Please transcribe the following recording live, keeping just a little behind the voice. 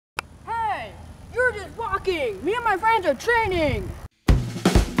walking. Me and my friends are training.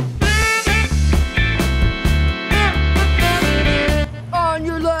 On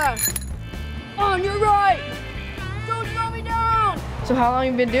your left. On your right. Don't slow me down. So how long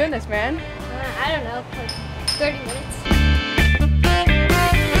have you been doing this, man? I don't know, like 30 minutes.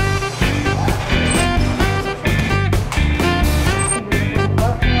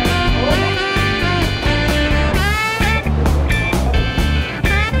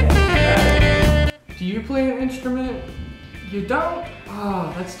 Do you play an instrument? You don't?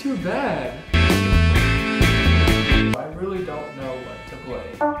 Oh, that's too bad. I really don't know what to play.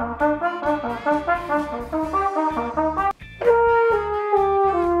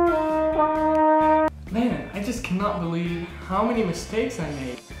 Man, I just cannot believe how many mistakes I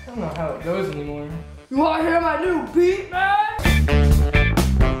made. I don't know how it goes anymore. You wanna hear my new beat, man?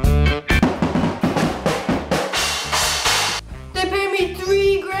 They paid me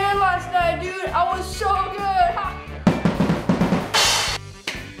 $3 grand last night, dude. I was so good. Ha.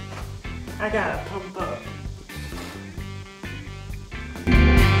 I gotta pump up.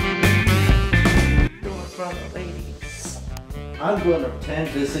 Do it for the ladies. I'm going to pretend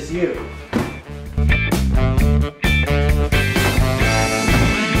this is you.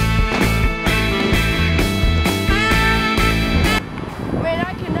 Man,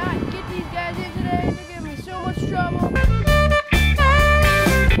 I cannot get these guys in today. They're giving me so much trouble. I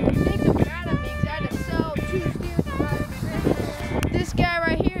think they're mad at me because I had to sell 2 stereotypes. This guy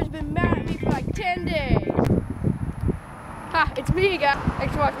right here has been mad at me for like 10 days. Ha, it's me, guys.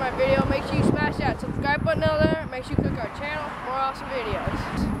 Thanks for watching my video. Make sure you smash that subscribe button down there. Make sure you click our channel for more awesome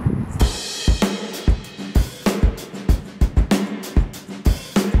videos.